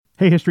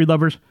Hey, history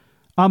lovers.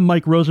 I'm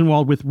Mike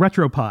Rosenwald with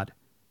Retropod,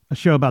 a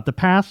show about the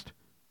past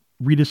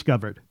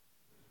rediscovered.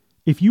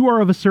 If you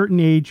are of a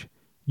certain age,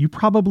 you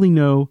probably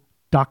know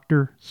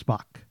Dr.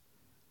 Spock.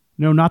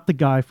 No, not the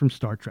guy from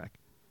Star Trek.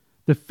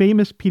 The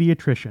famous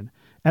pediatrician,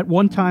 at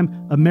one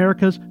time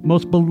America's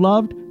most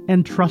beloved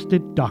and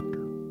trusted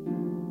doctor.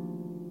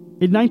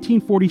 In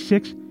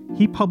 1946,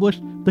 he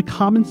published the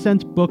Common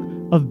Sense Book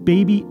of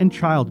Baby and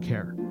Child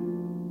Care.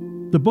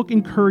 The book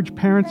encouraged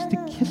parents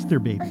to kiss their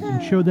babies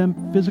and show them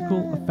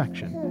physical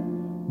affection.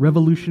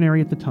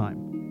 Revolutionary at the time.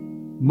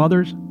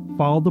 Mothers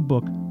followed the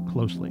book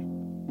closely.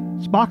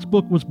 Spock's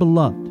book was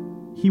beloved.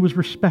 He was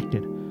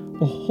respected.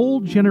 A whole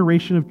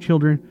generation of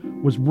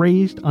children was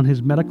raised on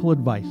his medical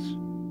advice.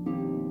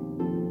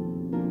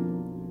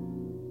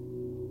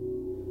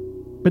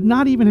 But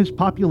not even his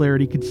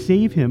popularity could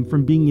save him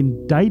from being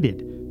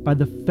indicted by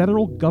the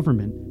federal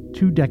government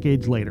 2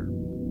 decades later.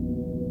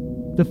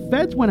 The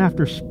feds went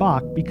after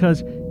Spock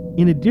because,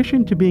 in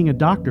addition to being a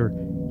doctor,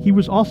 he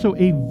was also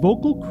a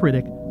vocal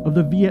critic of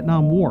the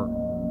Vietnam War.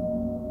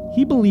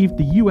 He believed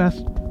the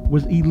U.S.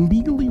 was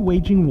illegally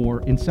waging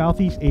war in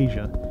Southeast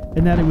Asia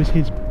and that it was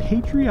his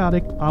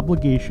patriotic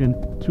obligation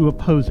to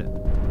oppose it,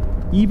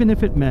 even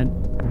if it meant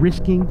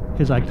risking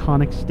his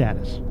iconic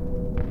status.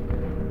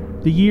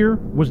 The year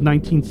was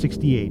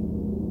 1968.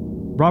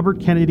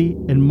 Robert Kennedy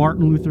and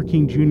Martin Luther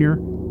King Jr.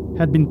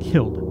 had been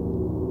killed,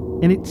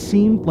 and it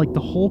seemed like the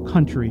whole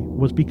country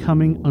was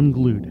becoming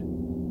unglued.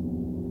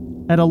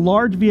 At a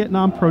large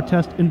Vietnam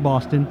protest in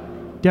Boston,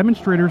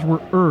 demonstrators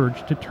were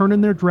urged to turn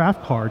in their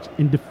draft cards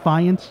in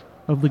defiance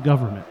of the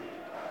government.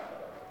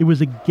 It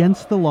was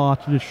against the law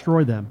to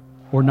destroy them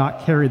or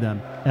not carry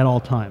them at all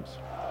times.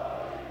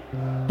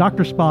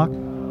 Dr. Spock,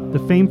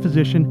 the famed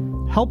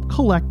physician, helped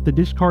collect the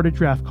discarded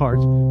draft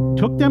cards,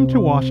 took them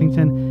to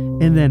Washington,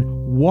 and then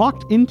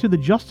walked into the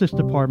Justice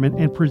Department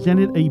and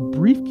presented a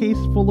briefcase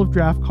full of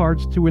draft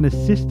cards to an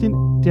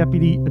assistant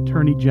deputy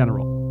attorney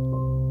general.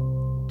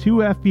 2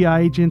 FBI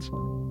agents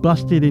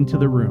busted into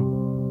the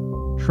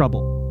room.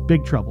 Trouble.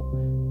 Big trouble.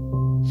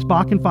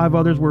 Spock and 5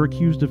 others were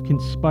accused of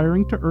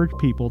conspiring to urge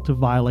people to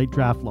violate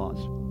draft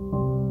laws.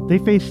 They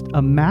faced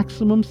a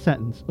maximum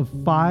sentence of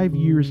 5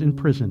 years in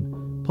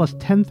prison, plus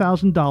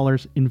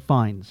 $10,000 in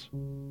fines.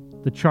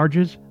 The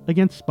charges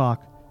against Spock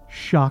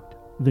shocked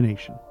the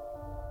nation.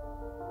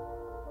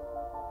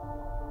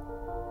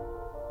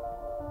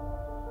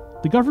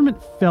 The government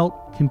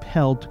felt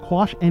compelled to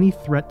quash any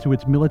threat to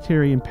its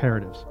military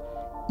imperatives,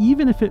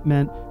 even if it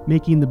meant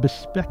making the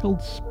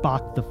bespectacled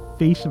Spock the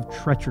face of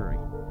treachery.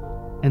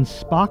 And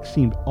Spock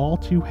seemed all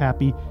too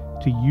happy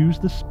to use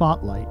the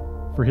spotlight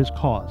for his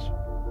cause.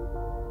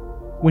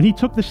 When he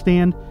took the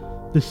stand,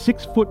 the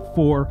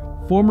 6'4"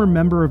 former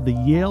member of the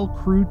Yale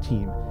crew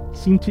team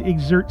seemed to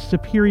exert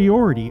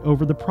superiority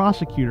over the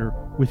prosecutor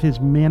with his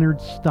mannered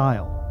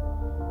style.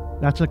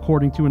 That's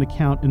according to an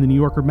account in the New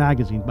Yorker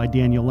magazine by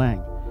Daniel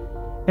Lang.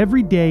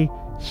 Every day,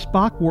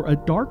 Spock wore a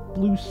dark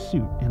blue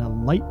suit and a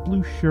light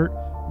blue shirt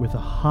with a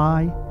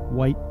high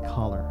white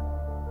collar.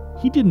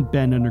 He didn't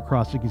bend under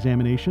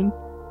cross-examination.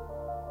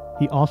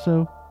 He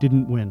also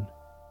didn't win.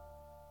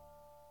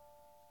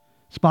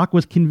 Spock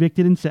was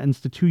convicted and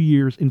sentenced to 2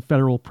 years in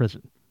federal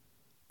prison.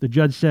 The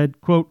judge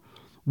said, quote,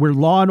 "Where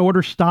law and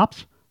order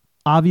stops,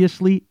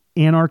 obviously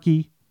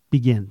anarchy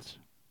begins."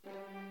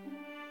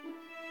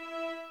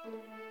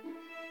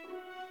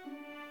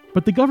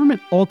 But the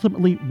government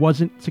ultimately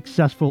wasn't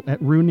successful at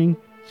ruining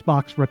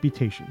Spock's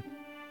reputation.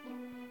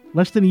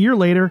 Less than a year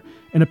later,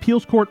 an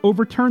appeals court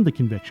overturned the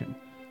conviction.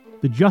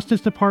 The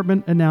Justice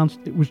Department announced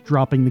it was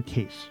dropping the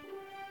case.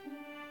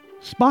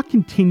 Spock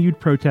continued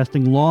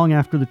protesting long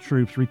after the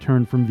troops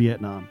returned from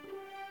Vietnam.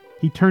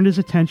 He turned his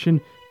attention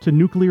to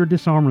nuclear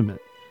disarmament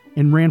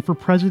and ran for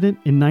president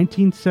in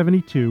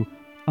 1972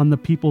 on the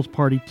People's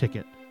Party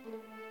ticket.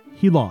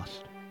 He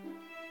lost.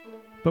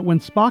 But when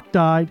Spock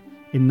died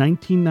in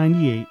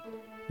 1998,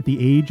 at the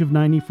age of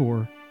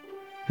 94,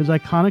 his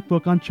iconic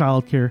book on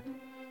childcare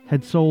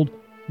had sold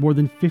more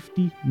than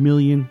 50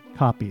 million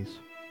copies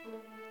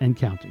and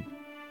counting.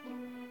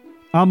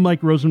 I'm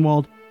Mike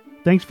Rosenwald.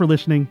 Thanks for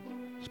listening.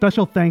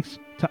 Special thanks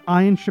to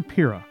Ian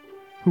Shapira,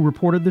 who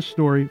reported this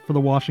story for the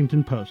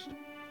Washington Post.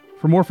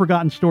 For more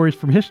forgotten stories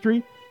from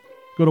history,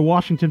 go to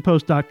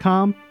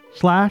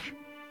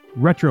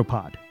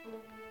WashingtonPost.com/Retropod.